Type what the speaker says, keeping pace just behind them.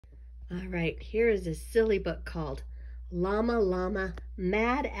All right, here is a silly book called Llama, Llama,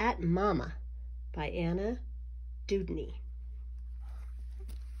 Mad at Mama by Anna Dewdney.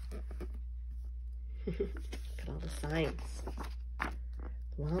 Look at all the signs.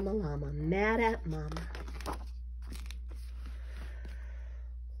 Llama, Llama, mad at Mama.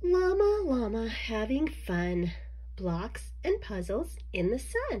 Llama, Llama, having fun. Blocks and puzzles in the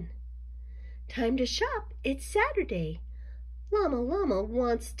sun. Time to shop, it's Saturday. Llama, Llama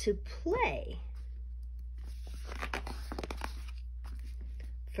wants to play.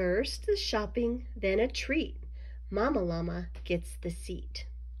 First the shopping, then a treat. Mama Llama gets the seat.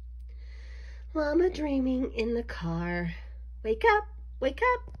 Llama dreaming in the car. Wake up,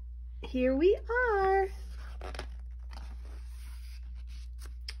 here we are.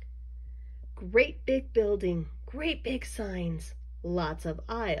 Great big building, great big signs, lots of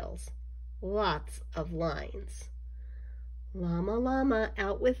aisles, lots of lines. Llama, Llama,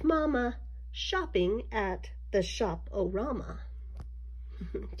 out with Mama, shopping at the Shop-O-Rama.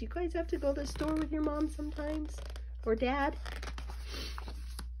 Do you guys have to go to the store with your mom sometimes? Or dad?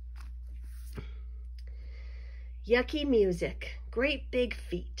 Yucky music, great big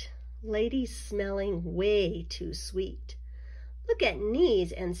feet, ladies smelling way too sweet. Look at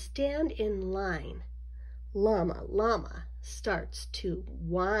knees and stand in line. Llama, Llama starts to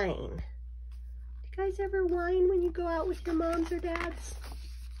whine. You guys ever whine when you go out with your moms or dads?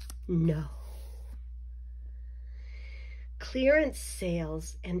 No. Clearance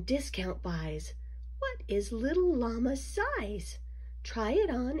sales and discount buys. What is little Llama's size? Try it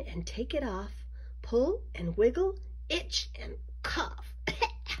on and take it off. Pull and wiggle, itch and cough.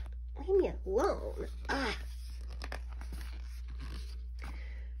 Leave me alone. Ah.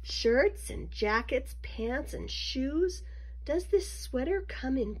 Shirts and jackets, pants and shoes. Does this sweater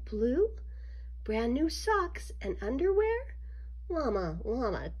come in blue? Brand new socks and underwear? Llama,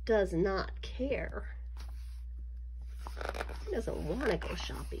 Llama does not care. He doesn't want to go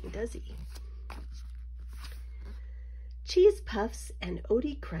shopping, does he? Cheese puffs and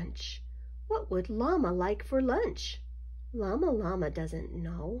oaty crunch. What would Llama like for lunch? Llama, Llama doesn't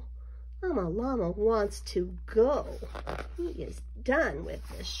know. Llama, Llama wants to go. He is done with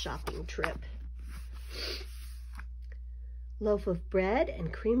this shopping trip. Loaf of bread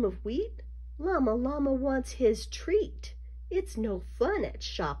and cream of wheat. Llama, Llama wants his treat. It's no fun at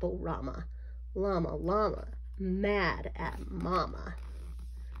Shop-O-Rama. Llama, Llama, mad at Mama.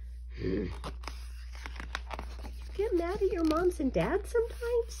 You get mad at your moms and dads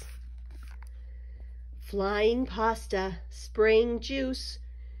sometimes? Flying pasta, spraying juice,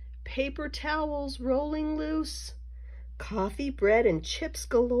 paper towels rolling loose, coffee, bread, and chips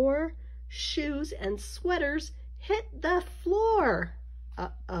galore, shoes and sweaters hit the floor.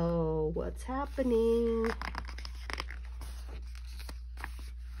 Uh-oh, what's happening?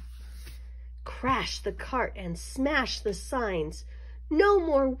 Crash the cart and smash the signs. No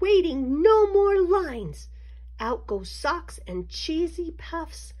more waiting, no more lines. Out go socks and cheesy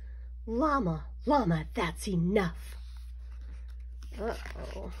puffs. Llama, Llama, that's enough.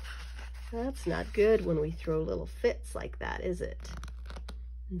 Uh-oh. That's not good when we throw little fits like that, is it?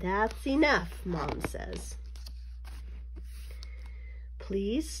 That's enough, Mom says.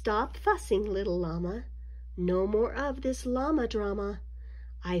 Please stop fussing, little llama. No more of this llama drama.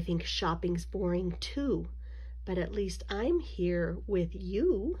 I think shopping's boring too, but at least I'm here with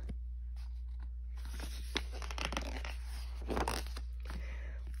you.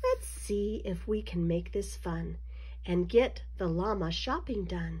 Let's see if we can make this fun and get the llama shopping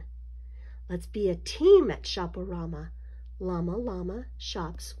done. Let's be a team at Shop-O-Rama. Llama, Llama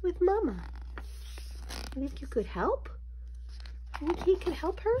shops with Mama. You think you could help? Think he could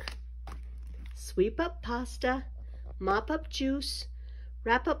help her? Sweep up pasta, mop up juice,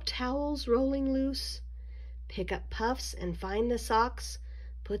 wrap up towels rolling loose, pick up puffs and find the socks,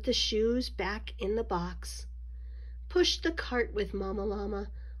 put the shoes back in the box. Push the cart with Mama Llama,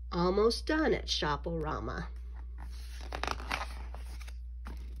 almost done at Shop-O-Rama.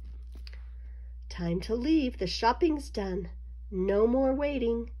 Time to leave, the shopping's done. No more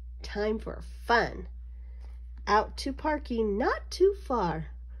waiting, time for fun. Out to parking, not too far.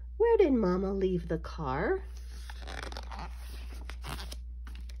 Where did Mama leave the car?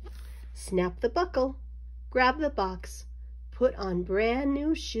 Snap the buckle, grab the box, put on brand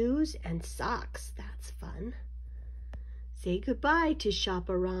new shoes and socks. That's fun. Say goodbye to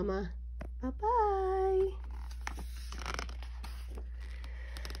Shop-O-Rama. Bye-bye.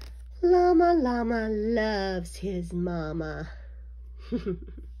 Llama, Llama loves his mama.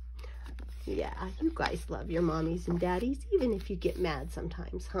 Yeah, you guys love your mommies and daddies, even if you get mad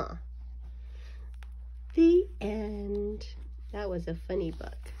sometimes, huh? The end. That was a funny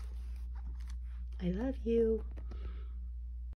book. I love you.